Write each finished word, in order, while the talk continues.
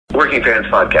Working Fans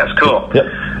Podcast. Cool. Yep.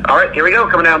 All right, here we go.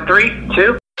 Coming down 3,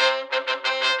 2.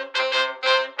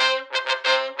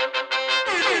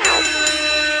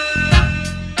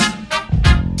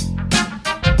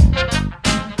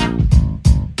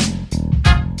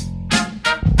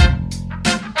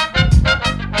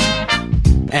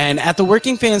 And at the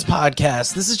Working Fans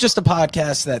Podcast, this is just a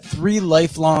podcast that 3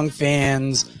 lifelong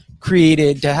fans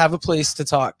created to have a place to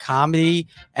talk comedy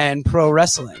and pro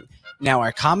wrestling. Now,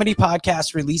 our comedy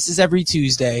podcast releases every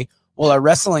Tuesday, while our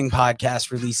wrestling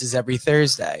podcast releases every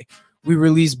Thursday. We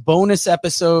release bonus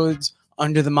episodes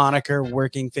under the moniker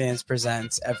Working Fans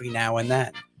Presents every now and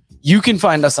then. You can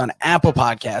find us on Apple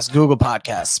Podcasts, Google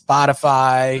Podcasts,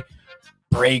 Spotify,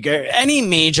 Breaker, any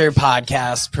major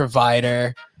podcast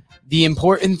provider. The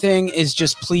important thing is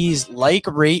just please like,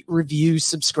 rate, review,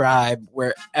 subscribe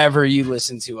wherever you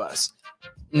listen to us.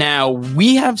 Now,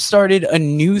 we have started a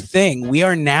new thing. We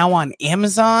are now on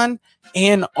Amazon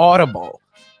and Audible.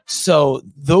 So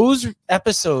those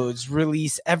episodes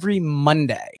release every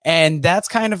Monday. And that's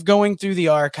kind of going through the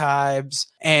archives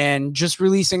and just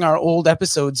releasing our old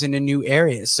episodes into new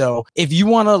areas. So if you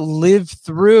want to live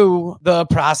through the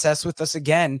process with us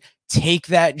again, take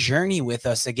that journey with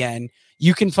us again,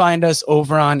 you can find us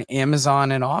over on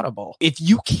Amazon and Audible. If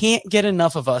you can't get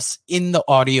enough of us in the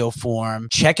audio form,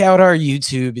 check out our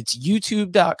YouTube. It's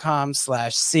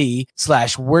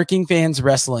youtube.com/C/Working Fans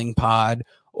Wrestling Pod,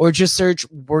 or just search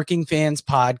Working Fans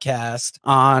Podcast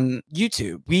on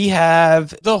YouTube. We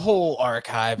have the whole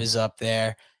archive is up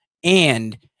there.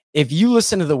 And if you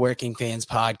listen to the Working Fans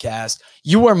Podcast,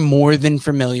 you are more than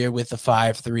familiar with the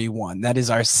 531. That is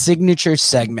our signature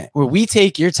segment where we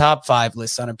take your top 5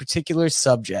 lists on a particular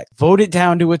subject, vote it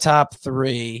down to a top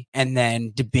 3, and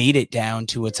then debate it down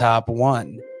to a top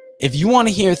 1. If you want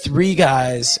to hear 3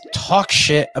 guys talk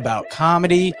shit about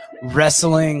comedy,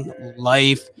 wrestling,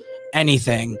 life,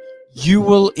 anything, you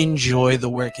will enjoy the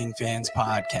Working Fans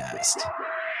Podcast.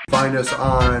 Find us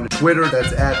on Twitter,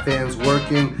 that's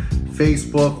 @FansWorking,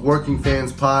 Facebook, Working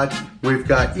Fans Pod. We've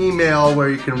got email where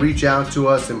you can reach out to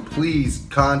us, and please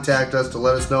contact us to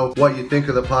let us know what you think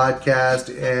of the podcast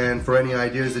and for any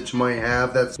ideas that you might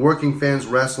have. That's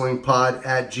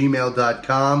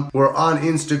workingfanswrestlingpod@gmail.com. We're on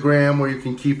Instagram where you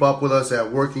can keep up with us at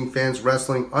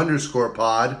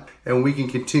workingfanswrestling_pod, and we can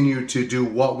continue to do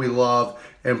what we love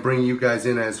and bring you guys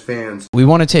in as fans. We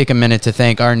want to take a minute to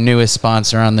thank our newest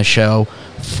sponsor on the show,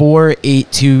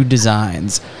 482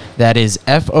 Designs. That is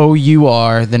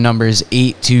FOUR, the numbers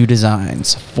 82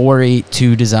 Designs,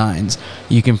 482 Designs.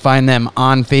 You can find them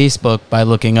on Facebook by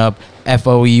looking up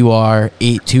FOUR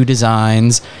 82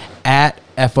 Designs, at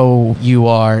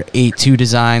FOUR 82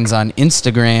 Designs on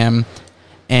Instagram.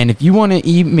 And if you want to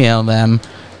email them,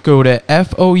 go to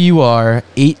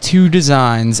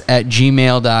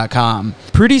FOUR82designs@gmail.com.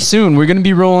 Pretty soon, we're going to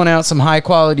be rolling out some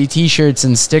high-quality t-shirts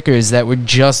and stickers that were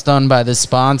just done by the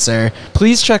sponsor.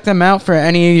 Please check them out for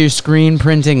any of your screen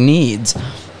printing needs.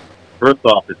 First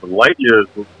off, it's light years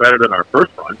better than our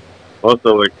first run.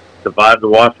 Also, like, survive the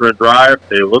washer and dryer.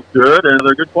 They look good, and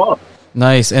they're good quality.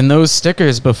 Nice. And those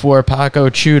stickers before Paco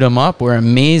chewed them up were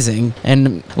amazing.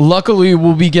 And luckily,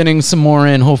 we'll be getting some more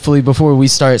in, hopefully, before we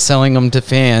start selling them to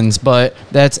fans. But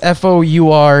that's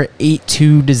FOUR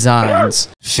 82 Designs.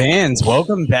 Fans,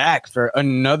 welcome back for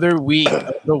another week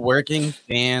of the Working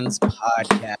Fans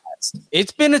Podcast.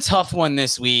 It's been a tough one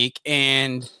this week,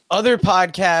 and other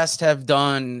podcasts have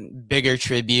done bigger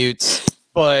tributes.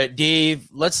 But Dave,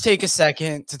 let's take a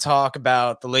second to talk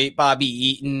about the late Bobby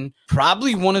Eaton.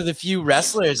 Probably one of the few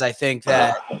wrestlers, I think,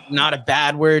 that not a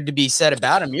bad word to be said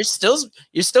about him. You're still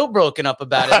broken up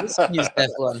about it.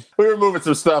 We were moving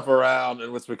some stuff around,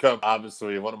 and what's become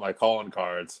obviously one of my calling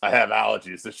cards. I have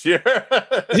allergies this year,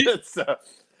 so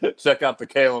check out the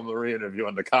Kayla Marie interview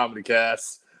on the Comedy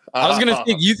Cast. I was gonna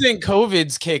think you think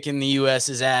COVID's kicking the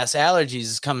U.S.'s ass. Allergies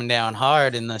is coming down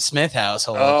hard in the Smith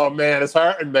household. Oh man, it's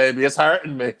hurting, baby. It's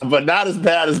hurting me, but not as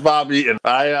bad as Bob Eaton.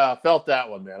 I felt that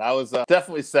one, man. I was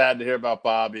definitely sad to hear about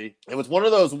Bobby. It was one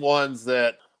of those ones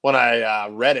that when I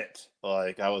read it,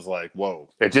 like I was like, whoa!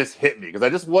 It just hit me because I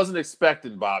just wasn't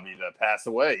expecting Bobby to pass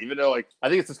away. Even though, like, I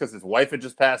think it's just because his wife had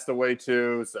just passed away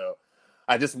too, so.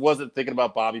 I just wasn't thinking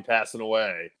about Bobby passing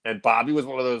away. And Bobby was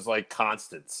one of those, like,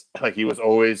 constants. Like, he was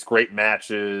always great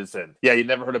matches. And, yeah, you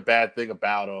never heard a bad thing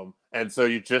about him. And so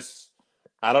you just,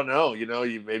 I don't know,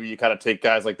 maybe you kind of take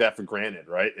guys like that for granted,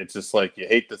 right? It's just like you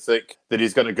hate to think that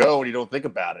he's going to go and you don't think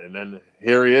about it. And then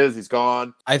here he is. He's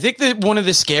gone. I think that one of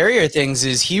the scarier things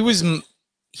is he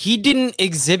didn't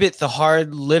exhibit the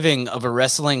hard living of a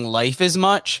wrestling life as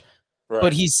much.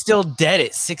 but he's still dead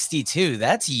at 62.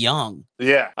 That's young.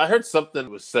 Yeah. I heard something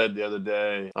was said the other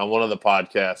day on one of the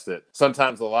podcasts that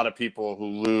sometimes a lot of people who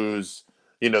lose,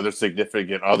 their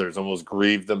significant others almost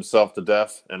grieve themselves to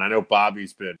death. And I know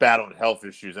Bobby's been battling health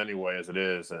issues anyway as it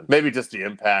is. And maybe just the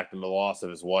impact and the loss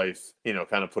of his wife,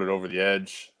 kind of put it over the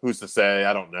edge. Who's to say?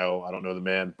 I don't know. I don't know the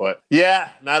man. But yeah,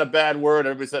 not a bad word.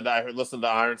 Everybody said I listened to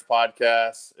Iron's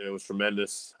podcast. It was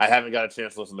tremendous. I haven't got a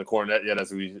chance to listen to Cornette yet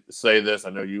as we say this.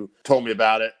 I know you told me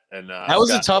about it. And that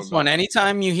was a tough one.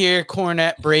 Anytime you hear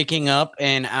Cornette breaking up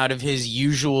and out of his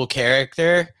usual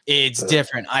character, it's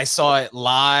different. I saw it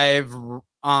live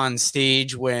on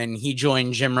stage when he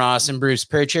joined Jim Ross and Bruce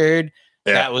Pritchard.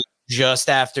 Yeah. That was just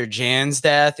after Jan's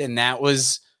death, and that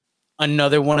was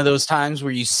another one of those times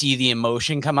where you see the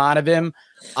emotion come out of him.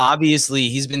 Obviously,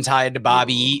 he's been tied to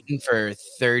Bobby Eaton for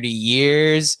 30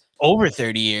 years, over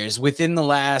 30 years. Within the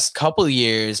last couple of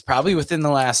years, probably within the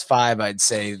last 5, I'd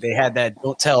say, they had that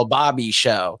Don't Tell Bobby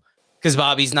show. Because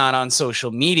Bobby's not on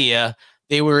social media,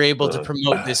 they were able to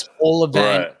promote this whole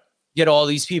event. Right. Get all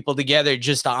these people together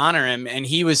just to honor him, and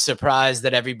he was surprised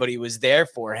that everybody was there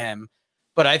for him.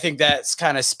 But I think that's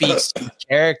kind of speaks to his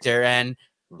character. And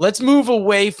let's move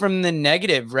away from the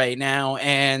negative right now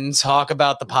and talk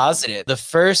about the positive. The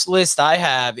first list I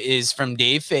have is from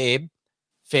Dave Fabe,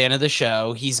 fan of the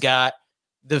show. He's got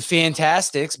the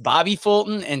Fantastics, Bobby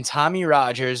Fulton and Tommy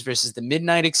Rogers versus the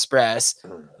Midnight Express,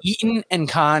 Eaton and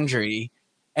Condrey.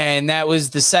 And that was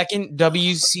the second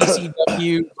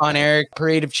WCCW on air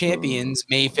Parade of Champions,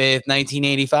 May 5th,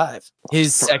 1985.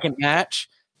 His second match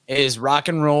is Rock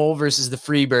and Roll versus the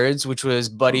Freebirds, which was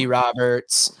Buddy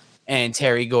Roberts and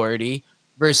Terry Gordy,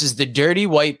 versus the Dirty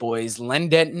White Boys, Len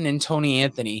Denton and Tony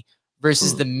Anthony,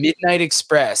 versus the Midnight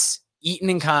Express, Eaton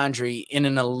and Condrey, in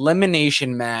an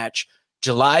elimination match,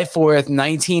 July 4th,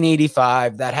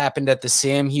 1985. That happened at the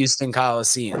Sam Houston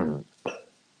Coliseum.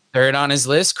 Third on his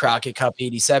list, Crockett Cup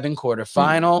 87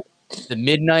 quarterfinal, the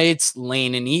Midnights,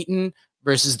 Lane and Eaton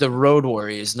versus the Road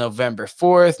Warriors, November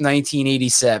 4th,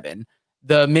 1987.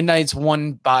 The Midnights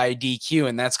won by DQ,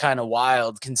 and that's kind of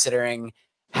wild considering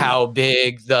how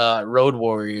big the Road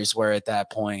Warriors were at that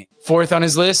point. Fourth on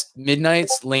his list,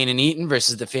 Midnights, Lane and Eaton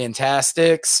versus the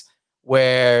Fantastics,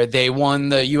 where they won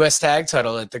the U.S. Tag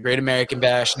title at the Great American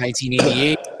Bash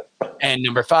 1988. And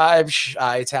number 5,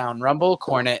 Chi-Town Rumble,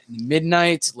 Cornette and the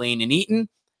Midnights, Lane and Eaton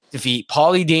defeat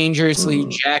Paulie Dangerously,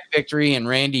 Jack Victory, and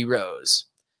Randy Rose.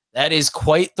 That is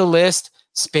quite the list,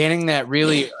 spanning that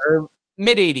really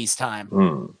mid-'80s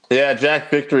time. Yeah, Jack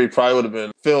Victory probably would have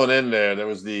been filling in there. There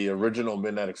was the original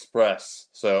Midnight Express.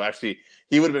 So actually,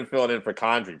 he would have been filling in for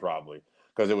Condrey probably,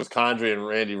 because it was Condrey and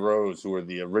Randy Rose who were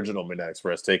the original Midnight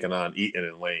Express taking on Eaton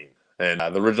and Lane. And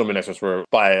the original Midnight Express were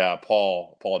by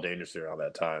Paul Dangerously around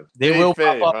that time. They will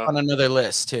pop up on another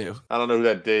list, too. I don't know who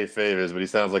that Dave Fave is, but he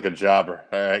sounds like a jobber.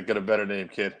 All right, get a better name,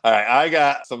 kid. All right, I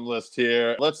got some lists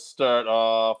here. Let's start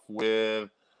off with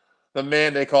the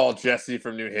man they call Jesse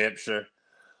from New Hampshire.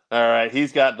 All right,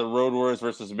 he's got the Road Warriors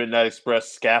versus Midnight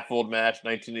Express scaffold match,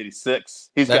 1986.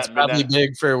 That's probably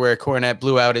big for where Cornette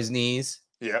blew out his knees.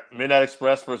 Yeah, Midnight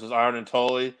Express versus Iron and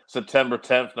Tully, September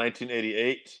 10th,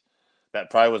 1988. That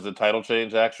probably was the title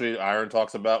change, actually, Iron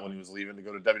talks about when he was leaving to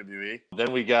go to WWE.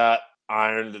 Then we got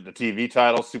Iron, the TV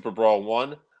title, Super Brawl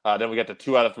 1. Then we got the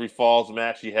 2 out of 3 falls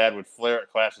match he had with Flair at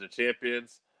Clash of the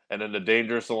Champions. And then the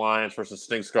Dangerous Alliance versus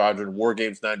Sting Squadron, War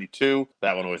Games 92.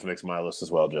 That one always makes my list as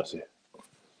well, Jesse.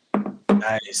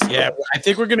 Nice. Yeah, I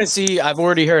think we're going to see, I've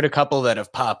already heard a couple that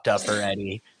have popped up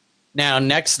already. Now,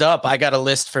 next up, I got a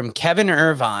list from Kevin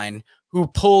Irvine, who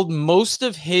pulled most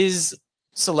of his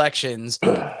selections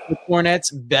with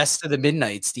Cornette's Best of the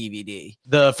Midnights DVD.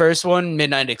 The first one,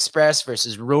 Midnight Express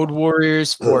versus Road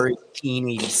Warriors for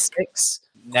 1886.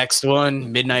 Next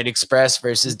one, Midnight Express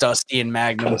versus Dusty and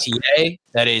Magnum TA.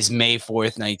 That is May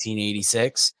 4th,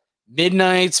 1986.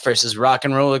 Midnights versus Rock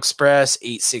and Roll Express,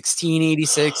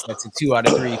 8/16/86. That's a 2 out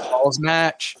of 3 falls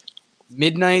match.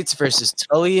 Midnights versus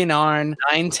Tully and Arn,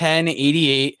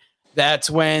 9/10/88. That's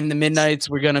when the Midnights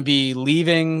were going to be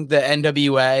leaving the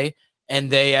NWA, and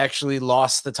they actually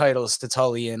lost the titles to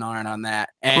Tully and Arn on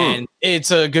that. And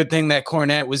it's a good thing that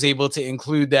Cornette was able to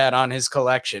include that on his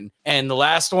collection. And the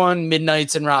last one,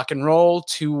 Midnights and Rock and Roll,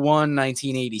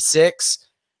 2/1/1986.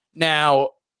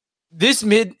 Now, this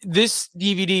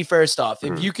DVD, first off,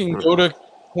 if you can go to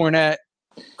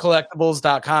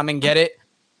CornetteCollectibles.com and get it,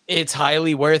 it's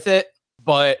highly worth it.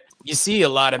 But you see a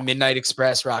lot of Midnight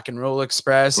Express, Rock and Roll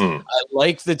Express. I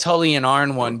like the Tully and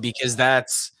Arn one because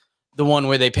that's the one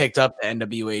where they picked up the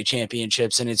NWA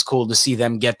championships, and it's cool to see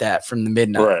them get that from the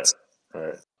Midnights.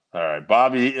 Right. All right.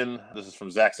 Bobby Eaton. This is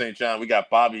from Zach St. John. We got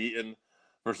Bobby Eaton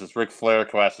versus Ric Flair,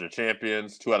 Clash of the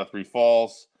Champions, 2 out of 3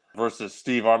 falls, versus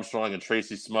Steve Armstrong and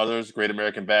Tracy Smothers, Great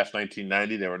American Bash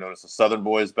 1990. They were known as the Southern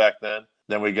Boys back then.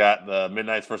 Then we got the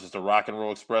Midnights versus the Rock and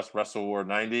Roll Express, Wrestle War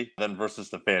 90. Then versus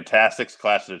the Fantastics,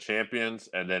 Clash of the Champions.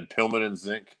 And then Pillman and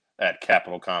Zink at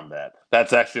Capital Combat.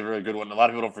 That's actually a very good one. A lot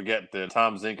of people don't forget that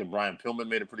Tom Zink and Brian Pillman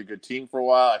made a pretty good team for a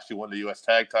while, actually won the U.S.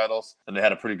 tag titles, and they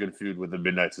had a pretty good feud with the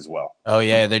Midnights as well. Oh,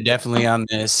 yeah, they're definitely on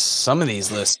some of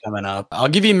these lists coming up. I'll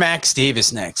give you Max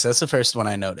Davis next. That's the first one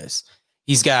I noticed.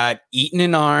 He's got Eaton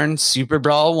and Arn, Super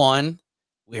Brawl 1.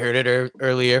 We heard it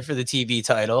earlier for the TV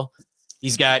title.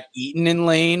 He's got Eaton and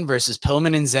Lane versus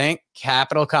Pillman and Zink,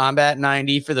 Capital Combat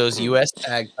 90 for those U.S.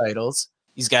 tag titles.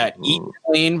 He's got Eaton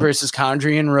and Lane versus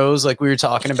Condrey and Rose, like we were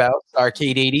talking about,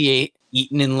 Arcade 88.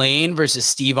 Eaton and Lane versus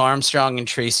Steve Armstrong and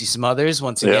Tracy Smothers,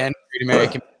 once again, Great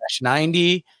American Bash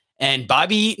 90. And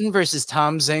Bobby Eaton versus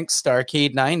Tom Zink,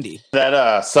 Starrcade 90.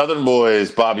 That Southern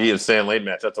Boys, Bobby Eaton, Stan Lane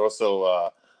match, that's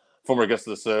also former guest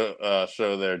of the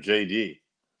show there, JD.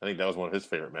 I think that was one of his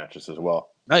favorite matches as well.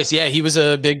 Nice. Yeah, he was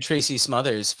a big Tracy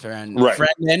Smothers friend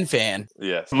and fan.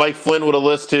 Yes. Mike Flynn with a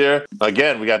list here.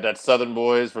 Again, we got that Southern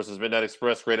Boys versus Midnight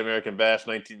Express, Great American Bash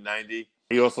 1990.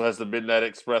 He also has the Midnight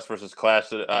Express versus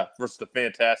versus the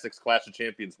Fantastics, Clash of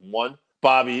Champions 1.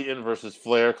 Bobby Eaton versus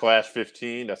Flair, Clash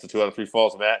 15. That's the 2 out of 3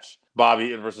 falls match. Bobby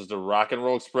Eaton versus the Rock and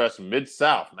Roll Express,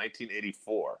 Mid-South,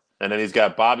 1984. And then he's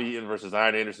got Bobby Eaton versus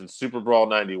Iron Anderson, Super Brawl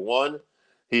 91.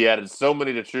 He added so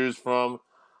many to choose from,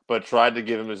 but tried to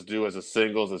give him his due as a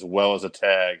singles as well as a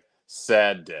tag.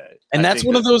 Sad day. And that's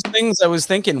one of those things I was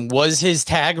thinking, was his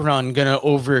tag run going to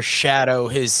overshadow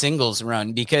his singles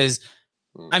run? Because,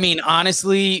 I mean,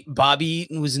 honestly, Bobby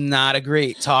Eaton was not a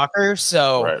great talker.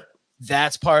 So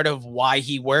that's part of why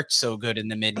he worked so good in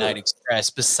the Midnight Express,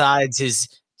 besides his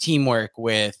teamwork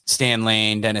with Stan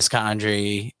Lane, Dennis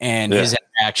Condrey, and his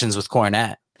interactions with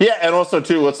Cornette. Yeah, and also,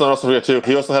 too, let's not also forget, too,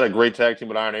 he also had a great tag team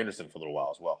with Iron Anderson for a little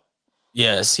while as well.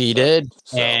 Yes, he did.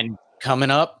 So. And coming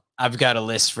up, I've got a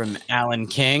list from Alan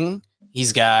King.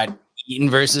 He's got Eaton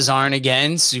versus Arn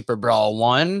again, Super Brawl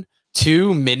 1.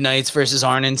 2, Midnights versus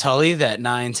Arn and Tully, that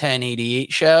 9/10/88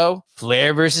 show.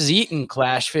 Flair versus Eaton,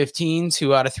 Clash 15,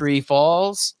 2 out of 3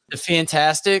 falls. The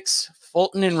Fantastics,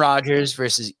 Fulton and Rogers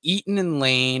versus Eaton and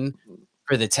Lane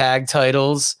for the tag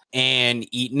titles. And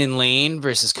Eaton and Lane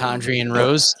versus Condrey and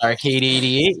Rose, Arcade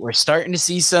 88. We're starting to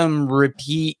see some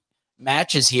repeat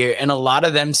matches here, and a lot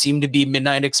of them seem to be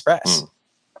Midnight Express.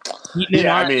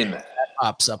 I mean, that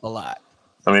pops up a lot.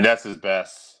 I mean, that's his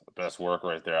best work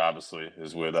right there, obviously,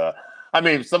 is with I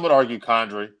mean, some would argue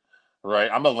Condrey, right?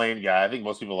 I'm a Lane guy. I think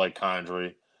most people like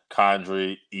Condrey,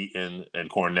 Eaton, and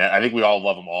Cornette. I think we all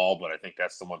love them all, but I think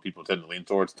that's the one people tend to lean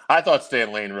towards. I thought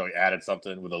Stan Lane really added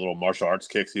something with the little martial arts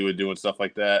kicks he would do and stuff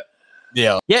like that.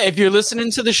 Yeah. If you're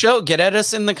listening to the show, get at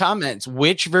us in the comments.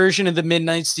 Which version of the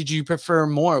Midnights did you prefer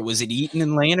more? Was it Eaton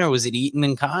and Lane, or was it Eaton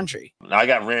and Condrey? I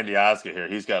got Randy Osgood here.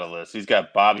 He's got a list. He's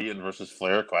got Bobby Eaton versus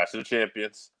Flair, Clash of the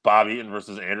Champions. Bobby Eaton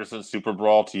versus Anderson, Super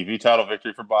Brawl, TV title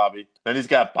victory for Bobby. Then he's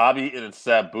got Bobby Eaton and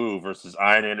Sabu versus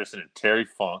Iron Anderson and Terry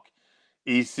Funk.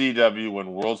 ECW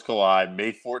When Worlds Collide,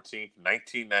 May 14th,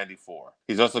 1994.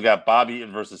 He's also got Bobby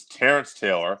Eaton versus Terrence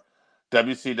Taylor,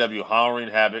 WCW Halloween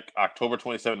Havoc, October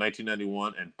 27,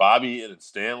 1991, and Bobby Eaton and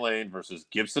Stan Lane versus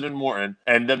Gibson and Morton,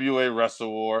 NWA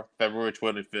Wrestle War, February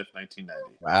 25th,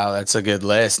 1990. Wow, that's a good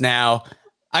list. Now,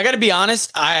 I got to be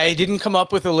honest, I didn't come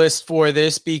up with a list for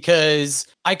this because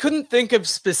I couldn't think of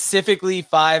specifically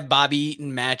 5 Bobby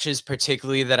Eaton matches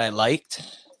particularly that I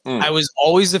liked. I was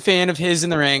always a fan of his in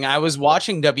the ring. I was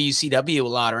watching WCW a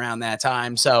lot around that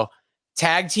time, so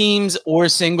tag teams or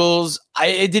singles,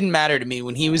 it didn't matter to me.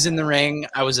 When he was in the ring,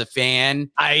 I was a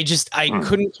fan. I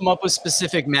couldn't come up with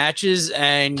specific matches,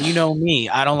 and you know me,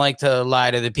 I don't like to lie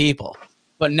to the people.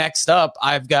 But next up,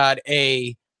 I've got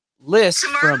a list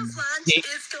from...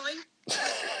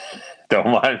 Don't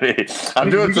mind me. I'm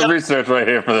doing some research right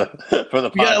here for the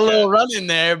podcast. We got a little run in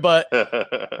there, but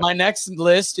my next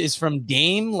list is from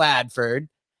Dame Ladford,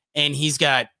 and he's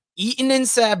got Eaton and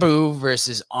Sabu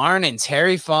versus Arn and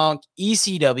Terry Funk,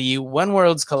 ECW, When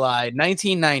Worlds Collide,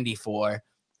 1994.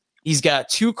 He's got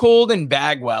Too Cold and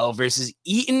Bagwell versus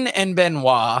Eaton and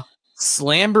Benoit,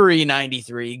 Slamboree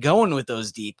 93, going with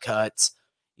those deep cuts.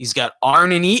 He's got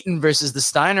Arn and Eaton versus the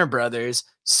Steiner Brothers,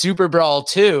 Super Brawl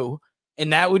 2,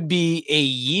 and that would be a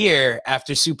year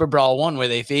after Super Brawl 1 where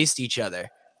they faced each other.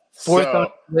 Fourth on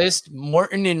the list,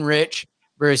 Morton and Rich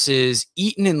versus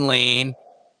Eaton and Lane,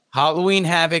 Halloween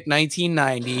Havoc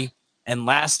 1990, and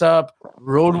last up,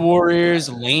 Road Warriors,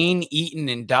 Lane, Eaton,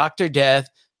 and Dr. Death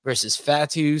versus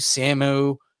Fatu,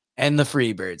 Samu, and the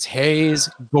Freebirds, Hayes,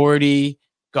 Gordy,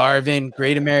 Garvin,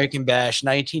 Great American Bash,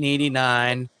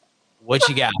 1989. What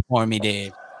you got for me,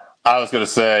 Dave? I was going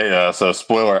to say, so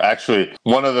spoiler, actually,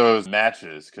 one of those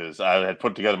matches, because I had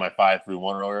put together my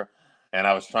 5-3-1 earlier, and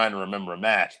I was trying to remember a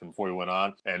match before we went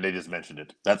on, and they just mentioned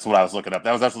it. That's what I was looking up.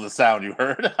 That was actually the sound you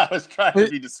heard. I was trying to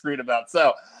be discreet about.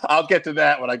 So I'll get to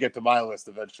that when I get to my list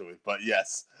eventually. But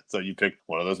yes, so you picked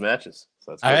one of those matches.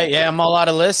 So that's all good. right, yeah, I'm all out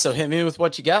of lists, so hit me with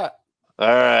what you got. All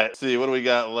right, let's see, what do we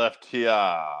got left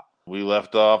here? We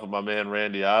left off with my man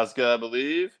Randy Osgood, I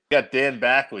believe. We got Dan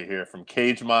Backley here from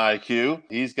Cage My IQ.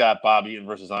 He's got Bob Eaton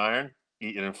versus Iron,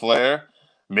 Eaton and Flair,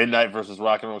 Midnight versus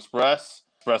Rock and Roll Express,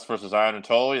 Express versus Iron and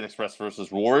Tully, and Express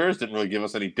versus Warriors. Didn't really give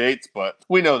us any dates, but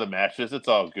we know the matches. It's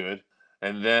all good.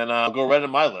 And then I'll go right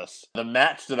on my list. The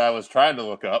match that I was trying to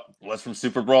look up was from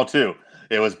Super Brawl 2.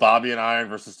 It was Bobby and Iron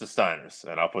versus the Steiners,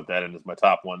 and I'll put that in as my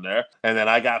top one there. And then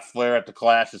I got Flair at the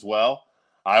Clash as well.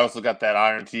 I also got that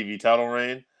Iron TV title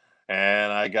reign.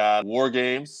 And I got War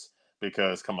Games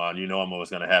because, come on, you know I'm always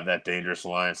going to have that Dangerous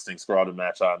Alliance Sting Squadron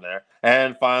match on there.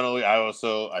 And finally, I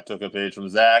took a page from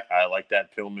Zach. I like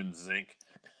that Pillman Zinc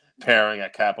pairing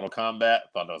at Capital Combat.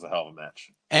 Thought that was a hell of a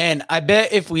match. And I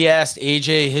bet if we asked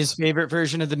AJ his favorite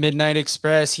version of the Midnight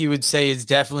Express, he would say it's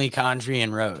definitely Condrey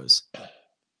and Rose.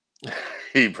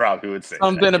 He probably would say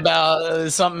something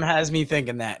about something has me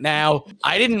thinking that. Now,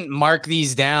 I didn't mark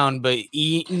these down, but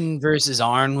Eaton versus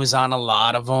Arn was on a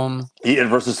lot of them. Eaton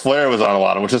versus Flair was on a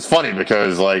lot of them, which is funny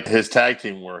because like his tag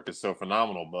team work is so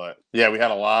phenomenal. But yeah, we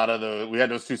had a lot of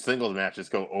those two singles matches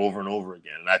go over and over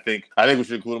again. And I think we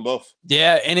should include them both.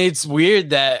 Yeah, and it's weird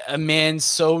that a man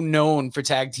so known for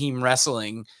tag team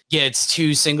wrestling gets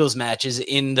two singles matches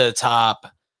in the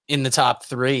top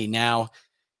three. Now,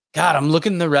 God, I'm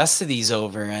looking the rest of these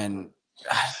over, and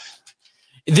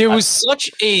there was such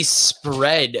a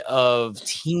spread of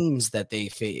teams that they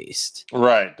faced.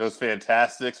 Right. Those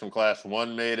Fantastics from Clash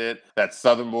 1 made it. That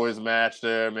Southern Boys match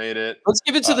there made it. Let's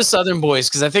give it to the Southern Boys,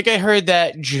 because I think I heard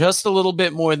that just a little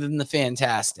bit more than the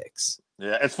Fantastics.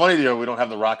 Yeah, it's funny, we don't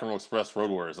have the Rock and Roll Express Road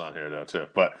Warriors on here, though, too.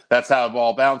 But that's how it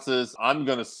all bounces. I'm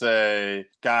going to say,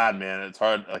 God, man, it's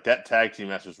hard. Like, that tag team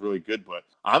match was really good, but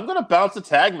I'm going to bounce the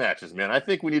tag matches, man. I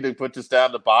think we need to put this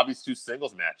down to Bobby's two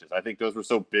singles matches. I think those were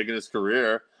so big in his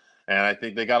career, and I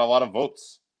think they got a lot of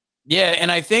votes. Yeah,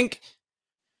 and I think,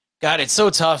 God, it's so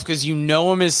tough because you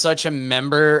know him as such a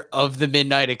member of the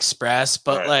Midnight Express,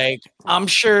 but, like, I'm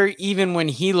sure even when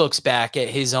he looks back at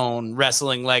his own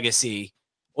wrestling legacy,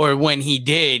 or when he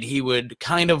did, he would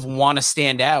kind of want to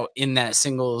stand out in that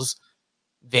singles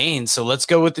vein. So let's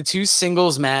go with the two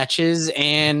singles matches.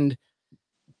 And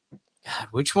God,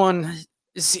 which one?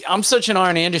 See, I'm such an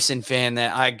Arn Anderson fan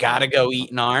that I got to go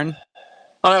Eaton Arn.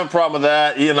 I don't have a problem with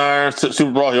that. Eaton Arn,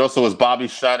 Super Brawl. He also was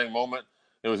Bobby's shining moment.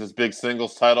 It was his big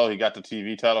singles title. He got the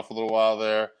TV title for a little while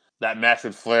there. That match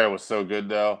with Flair was so good,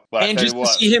 though. But and just to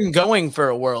see him going for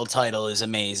a world title is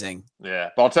amazing. Yeah,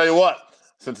 but I'll tell you what.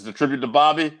 Since it's a tribute to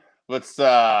Bobby, let's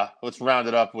round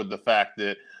it up with the fact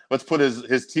that let's put his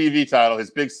TV title,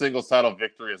 his big singles title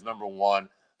victory as number one.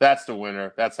 That's the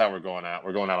winner. That's how we're going out.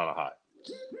 We're going out on a high.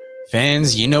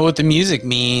 Fans, you know what the music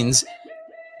means.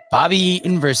 Bobby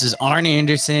Eaton versus Arn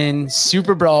Anderson,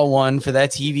 Super Brawl 1 for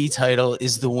that TV title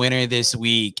is the winner this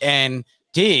week. And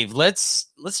Dave, let's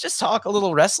just talk a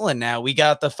little wrestling now. We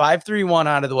got the 5-3-1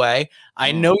 out of the way.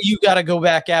 I know you got to go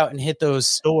back out and hit those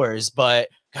stores, but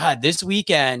God, this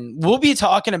weekend, we'll be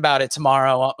talking about it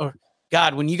tomorrow.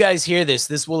 God, when you guys hear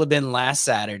this will have been last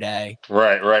Saturday.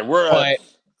 Right.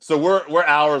 We're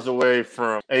hours away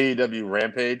from AEW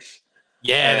Rampage.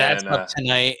 Yeah, that's up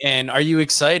tonight. And are you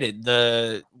excited?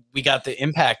 We got the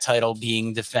Impact title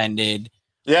being defended.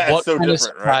 Yeah, what it's so kind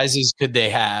different. Of surprises could they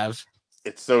have?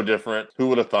 It's so different. Who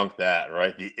would have thunk that,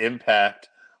 right? The Impact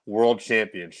World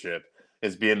Championship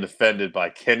is being defended by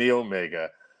Kenny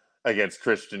Omega against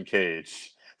Christian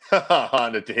Cage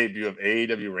on the debut of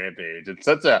AEW Rampage. It's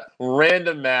such a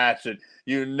random match that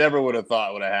you never would have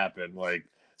thought would have happened like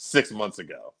 6 months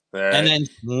ago. Right? And then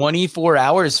 24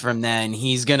 hours from then,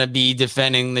 he's going to be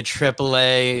defending the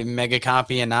AAA Mega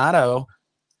Campeonato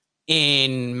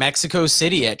in Mexico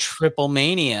City at Triple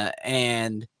Mania.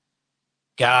 And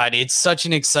God, it's such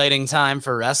an exciting time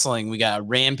for wrestling. We got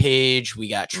Rampage, we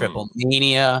got Triple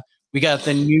Mania, we got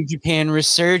the New Japan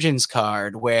Resurgence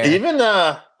card where even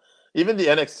the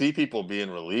NXT people being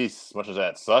released, as much as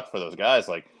that sucked for those guys,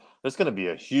 like there's going to be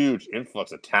a huge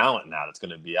influx of talent now that's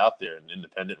going to be out there in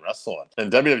independent wrestling.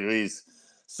 And WWE's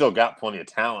still got plenty of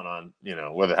talent on,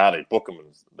 whether how they book them,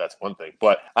 that's one thing.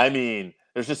 But I mean,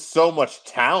 there's just so much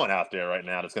talent out there right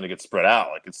now that's going to get spread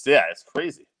out. Like it's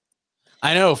crazy.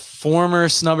 I know former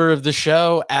snubber of the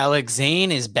show, Alex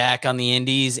Zane, is back on the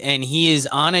Indies, and he is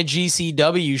on a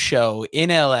GCW show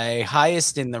in LA,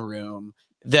 Highest in the Room.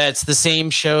 That's the same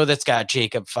show that's got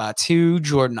Jacob Fatu,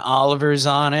 Jordan Oliver's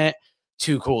on it,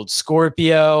 Too Cold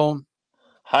Scorpio.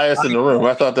 Highest in the Room.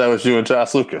 I thought that was you and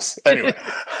Josh Lucas. Anyway,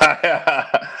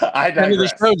 I digress. Friend of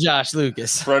the show, Josh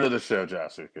Lucas. Friend of the show,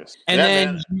 Josh Lucas. And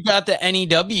then you got the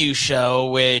NEW show,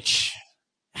 which...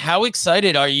 How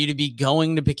excited are you to be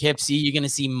going to Poughkeepsie? You're going to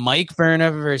see Mike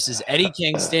Verna versus Eddie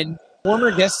Kingston. Former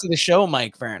guest of the show,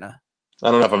 Mike Verna. I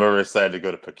don't know if I'm ever excited to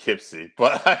go to Poughkeepsie,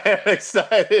 but I am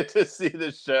excited to see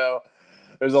the show.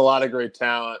 There's a lot of great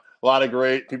talent, a lot of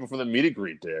great people from the meet and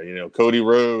greet there. You know, Cody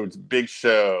Rhodes, Big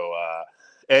Show,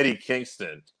 Eddie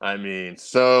Kingston. I mean,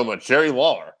 so much. Jerry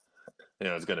Lawler, you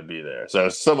know, is going to be there.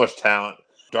 So much talent.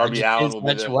 Darby Allin will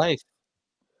be there. Wife.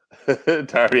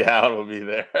 Darby Allin will be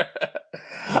there.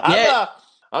 Yeah.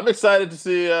 I'm excited to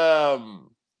see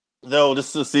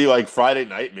just to see like Friday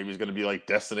night. Maybe it's going to be like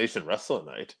Destination Wrestling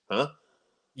night, huh?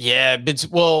 Yeah,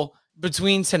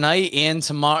 between tonight and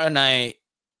tomorrow night,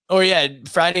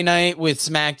 Friday night with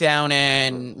SmackDown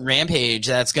and Rampage,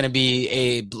 that's going to be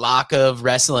a block of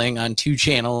wrestling on 2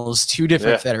 channels, 2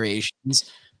 different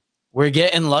federations. We're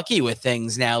getting lucky with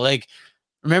things now. Like,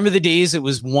 remember the days it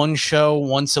was 1 show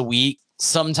once a week?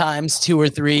 Sometimes 2 or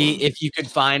 3 if you could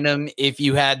find them, if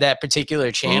you had that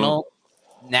particular channel.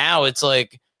 Now it's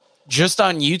like just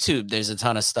on YouTube, there's a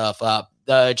ton of stuff up.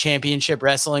 The Championship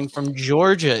Wrestling from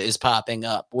Georgia is popping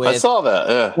up with I saw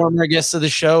that, former guest of the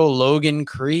show, Logan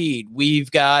Creed. We've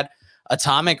got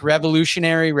Atomic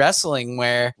Revolutionary Wrestling,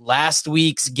 where last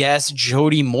week's guest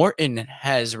Jody Morton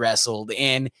has wrestled.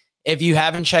 And if you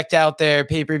haven't checked out their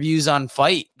pay-per-views on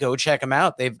Fight, go check them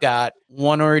out. They've got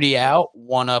 1 already out,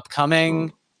 1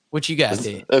 upcoming. What you got,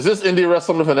 Dave? Is this Indie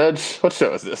Wrestling with an Edge? What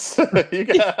show is this? you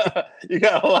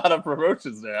got a lot of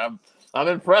promotions there. I'm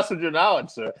impressed with your knowledge,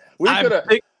 sir.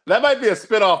 That might be a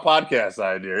spin-off podcast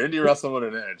idea. Indie Wrestling with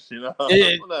an Edge, you know?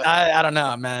 I don't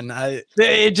know, man.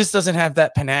 It just doesn't have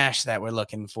that panache that we're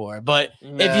looking for. But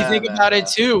if you think about it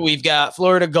too, we've got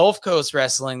Florida Gulf Coast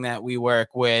Wrestling that we work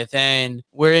with, and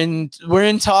we're in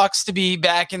talks to be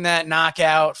back in that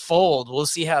knockout fold. We'll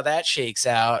see how that shakes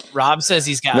out. Rob says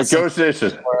he's got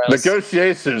negotiations.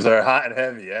 Negotiations are hot and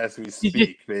heavy as we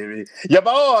speak, baby. Yeah,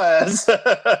 boys.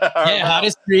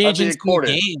 Hottest free agents in the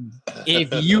game.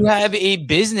 If you have a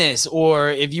business or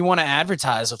if you want to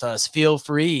advertise with us, feel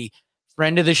free.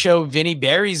 Friend of the show, Vinny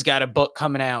Berry's got a book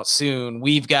coming out soon.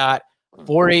 We've got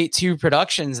 482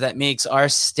 Productions that makes our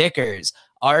stickers,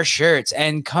 our shirts,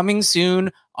 and coming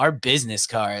soon, our business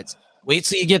cards. Wait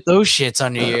till you get those shits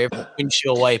under your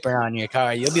windshield wiper on your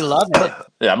car. You'll be loving it.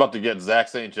 Yeah, I'm about to get Zach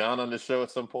St. John on this show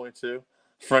at some point too.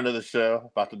 Friend of the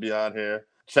show, about to be on here.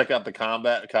 Check out the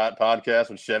Combat Podcast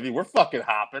with Chevy. We're fucking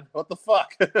hopping. What the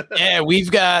fuck? Yeah,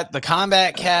 we've got the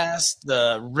Combat Cast,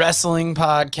 the Wrestling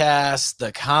Podcast,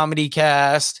 the Comedy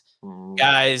Cast.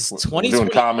 Guys, 2020. Doing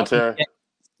commentary.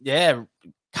 Yeah,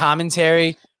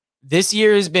 commentary. This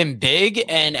year has been big,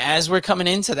 and as we're coming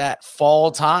into that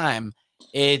fall time,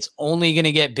 it's only going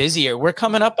to get busier. We're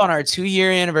coming up on our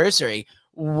 2-year anniversary.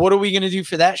 What are we going to do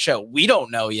for that show? We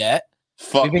don't know yet.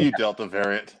 Fuck you, Delta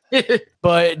variant.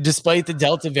 But despite the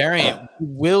Delta variant,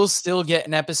 we'll still get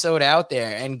an episode out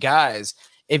there. And guys,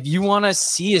 if you want to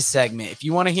see a segment, if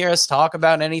you want to hear us talk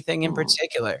about anything in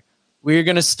particular, we're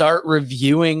going to start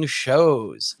reviewing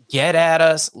shows. Get at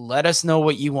us. Let us know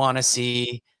what you want to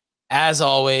see. As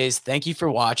always, thank you for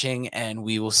watching, and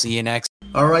we will see you next.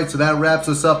 All right, so that wraps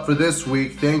us up for this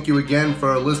week. Thank you again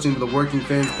for listening to the Working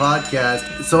Fans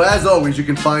Podcast. So as always, you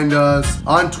can find us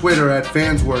on Twitter at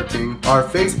FansWorking. Our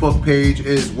Facebook page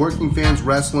is Working Fans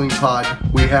Wrestling Pod.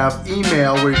 We have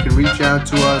email where you can reach out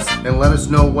to us and let us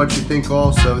know what you think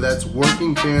also. That's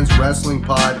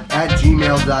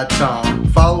workingfanswrestlingpod@gmail.com.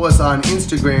 Follow us on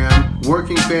Instagram,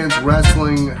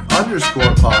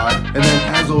 workingfanswrestling_pod. And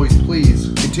then as always,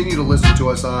 please continue to listen to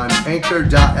us on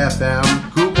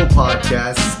Anchor.fm, Google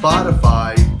Podcasts,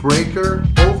 Spotify, Breaker,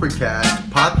 Overcast,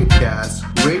 Pocket Cast,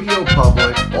 Radio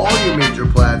Public, all your major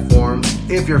platforms.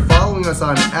 If you're following us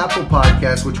on Apple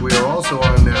Podcasts, which we are also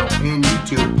on now, and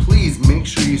YouTube, please make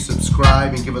sure you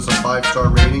subscribe and give us a 5-star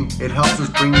rating. It helps us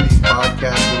bring you these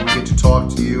podcasts where we get to talk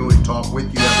to you and talk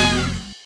with you every week.